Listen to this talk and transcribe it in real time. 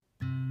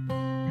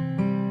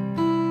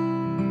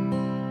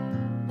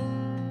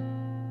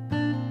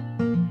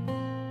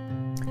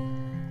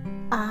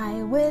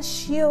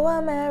wish you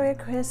a Merry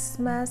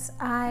Christmas.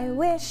 I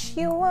wish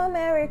you a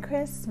Merry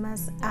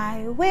Christmas.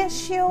 I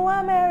wish you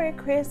a Merry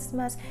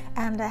Christmas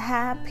and a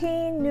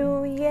Happy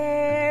New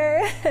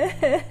Year.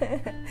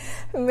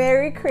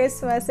 Merry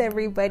Christmas,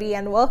 everybody,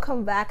 and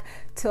welcome back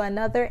to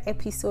another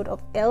episode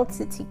of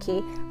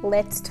LTTK,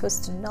 Let's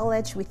Toast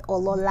Knowledge with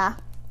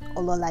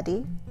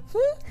Ololade.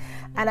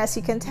 And as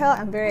you can tell,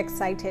 I'm very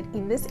excited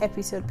in this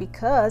episode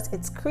because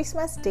it's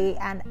Christmas Day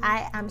and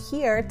I am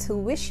here to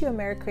wish you a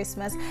Merry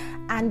Christmas.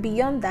 And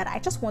beyond that, I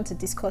just want to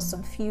discuss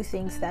some few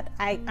things that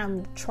I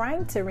am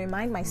trying to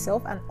remind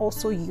myself and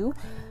also you,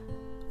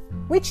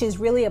 which is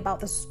really about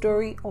the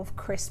story of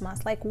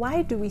Christmas. Like,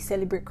 why do we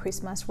celebrate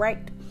Christmas,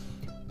 right?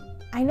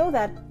 I know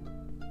that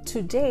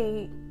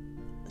today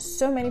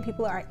so many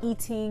people are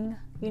eating,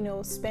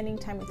 spending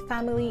time with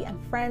family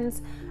and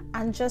friends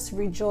and just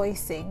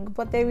rejoicing.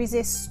 But there is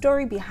a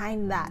story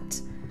behind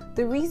that.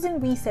 The reason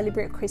we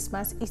celebrate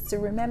Christmas is to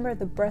remember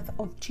the birth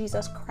of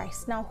Jesus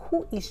Christ. Now,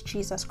 who is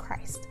Jesus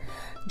Christ?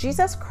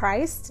 Jesus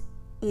Christ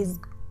is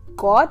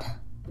God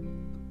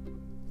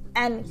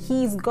and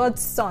he's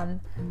God's son.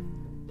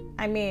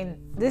 I mean,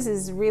 this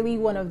is really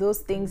one of those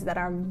things that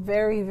are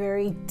very,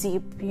 very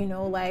deep,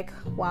 like,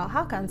 wow,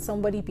 how can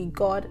somebody be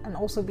God and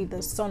also be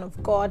the son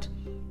of God?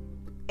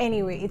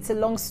 Anyway, it's a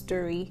long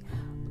story,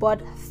 but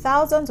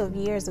thousands of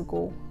years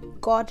ago,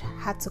 God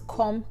had to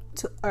come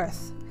to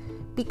earth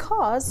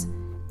because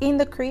in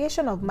the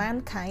creation of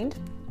mankind,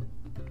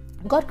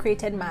 God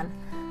created man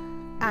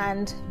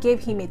and gave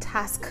him a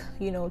task,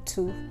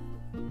 to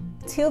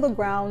till the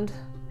ground,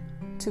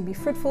 to be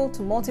fruitful,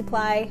 to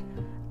multiply,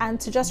 and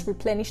to just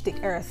replenish the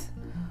earth.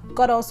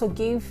 God also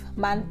gave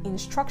man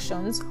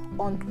instructions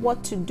on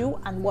what to do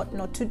and what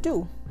not to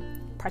do.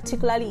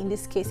 Particularly in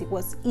this case, it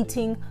was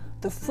eating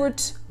the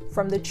fruit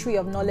from the tree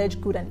of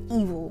knowledge, good and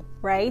evil,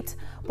 right?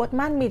 But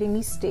man made a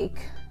mistake.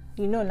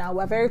 Now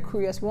we're very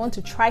curious. We want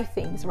to try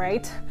things,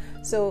 right?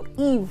 So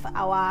Eve,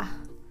 our,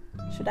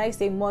 should I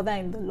say, mother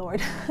in the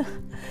Lord,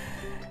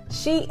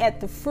 she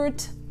ate the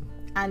fruit,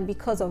 and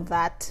because of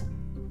that,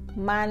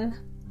 man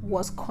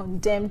was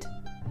condemned,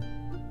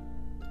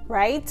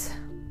 right?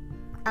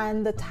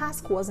 And the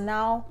task was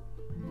now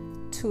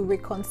to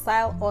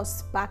reconcile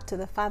us back to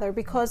the Father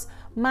because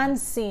man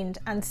sinned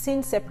and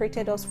sin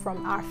separated us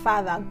from our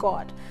Father,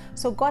 God.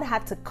 So God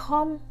had to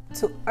come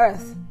to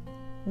earth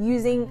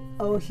using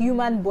a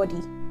human body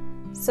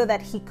so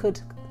that he could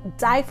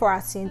die for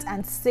our sins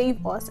and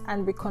save us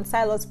and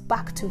reconcile us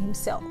back to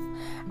himself.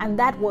 And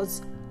that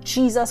was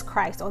Jesus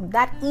Christ, or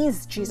that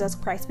is Jesus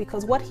Christ,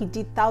 because what he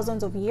did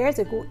thousands of years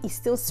ago is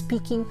still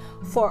speaking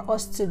for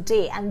us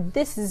today. And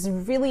this is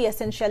really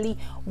essentially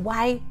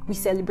why we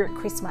celebrate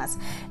Christmas.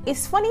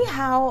 It's funny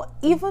how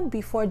even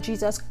before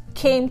Jesus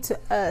came to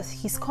earth,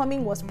 his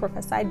coming was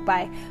prophesied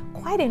by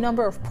quite a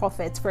number of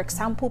prophets. For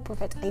example,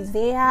 Prophet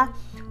Isaiah,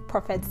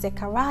 Prophet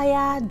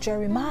Zechariah,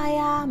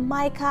 Jeremiah,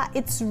 Micah.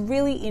 It's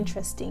really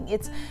interesting.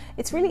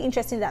 It's really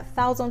interesting that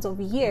thousands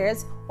of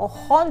years or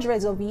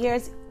hundreds of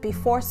years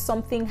before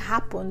something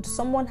happened,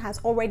 someone has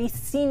already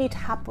seen it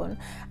happen,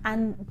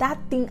 and that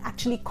thing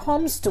actually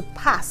comes to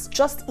pass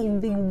just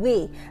in the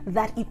way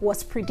that it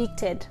was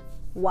predicted.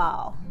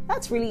 Wow,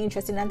 that's really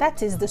interesting. And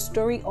that is the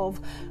story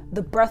of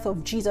the birth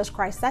of Jesus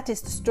Christ. That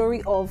is the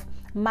story of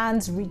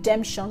man's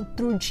redemption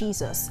through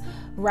Jesus,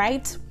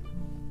 right?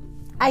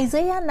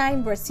 Isaiah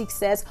 9 verse 6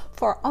 says,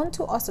 "For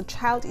unto us a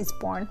child is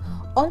born,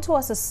 unto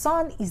us a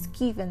son is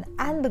given,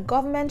 and the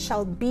government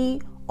shall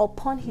be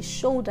upon his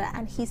shoulder,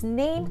 and his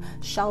name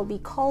shall be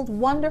called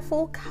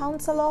Wonderful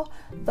Counselor,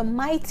 the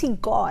Mighty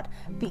God,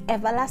 the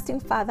Everlasting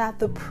Father,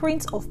 the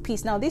Prince of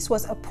Peace." Now, this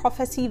was a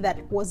prophecy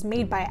that was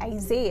made by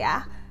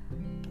Isaiah,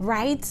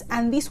 right?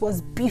 And this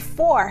was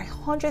before,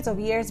 hundreds of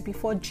years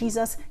before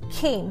Jesus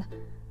came.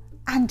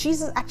 And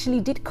Jesus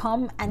actually did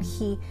come, and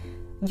he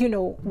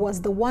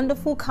was the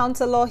Wonderful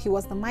Counselor. He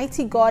was the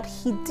Mighty God.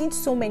 He did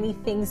so many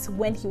things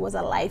when he was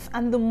alive.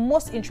 And the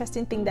most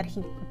interesting thing that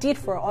he did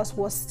for us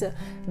was to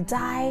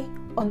die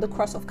on the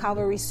cross of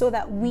Calvary so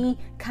that we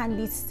can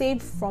be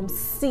saved from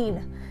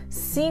sin.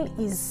 Sin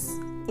is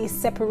a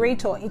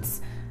separator.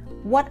 It's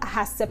what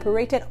has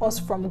separated us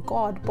from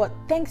God. But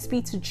thanks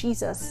be to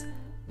Jesus,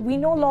 we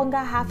no longer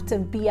have to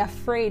be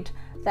afraid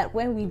that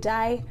when we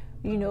die,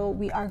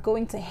 we are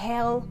going to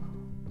hell,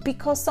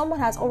 because someone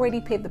has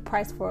already paid the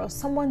price for us.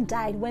 Someone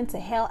died, went to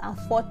hell and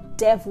fought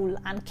devil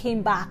and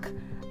came back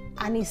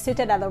and is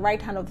seated at the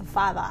right hand of the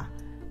Father.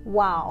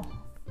 Wow.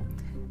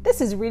 This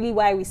is really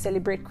why we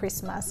celebrate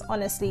Christmas,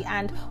 honestly,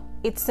 and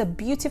it's a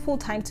beautiful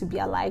time to be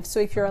alive. So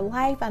if you're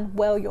alive and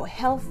well, you're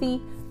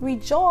healthy,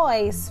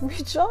 rejoice,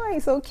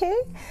 okay?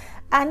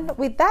 And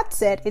with that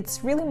said,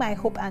 it's really my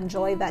hope and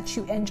joy that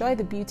you enjoy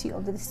the beauty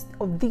of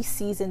this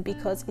season,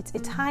 because it's a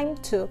time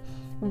to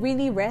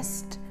really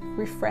rest,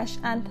 refresh,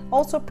 and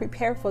also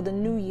prepare for the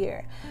new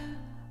year.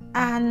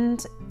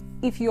 And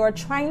if you are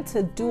trying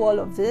to do all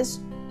of this,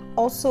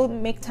 also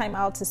make time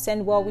out to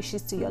send well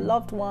wishes to your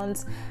loved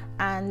ones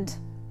and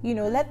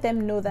let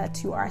them know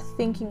that you are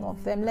thinking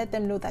of them. Let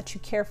them know that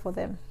you care for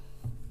them.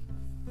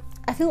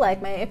 I feel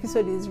like my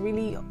episode is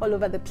really all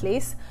over the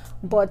place,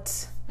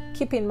 but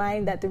keep in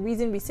mind that the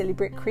reason we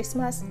celebrate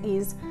Christmas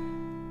is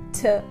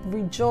to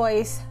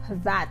rejoice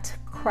that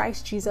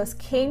Christ Jesus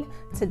came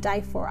to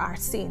die for our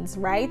sins,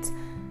 right?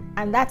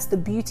 And that's the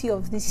beauty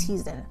of this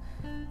season.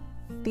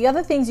 The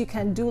other things you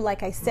can do,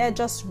 like I said,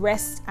 just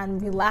rest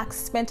and relax,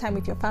 spend time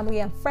with your family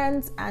and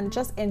friends, and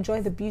just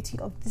enjoy the beauty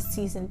of this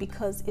season,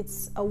 because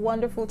it's a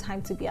wonderful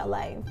time to be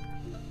alive.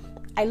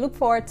 I look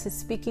forward to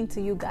speaking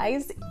to you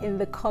guys in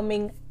the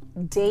coming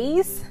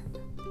days.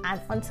 And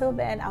until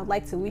then, I would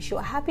like to wish you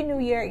a happy new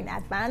year in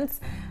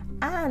advance,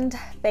 and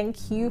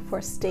thank you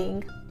for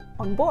staying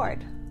on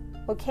board.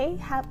 Okay,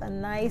 have a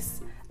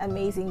nice,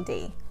 amazing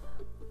day.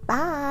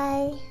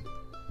 Bye.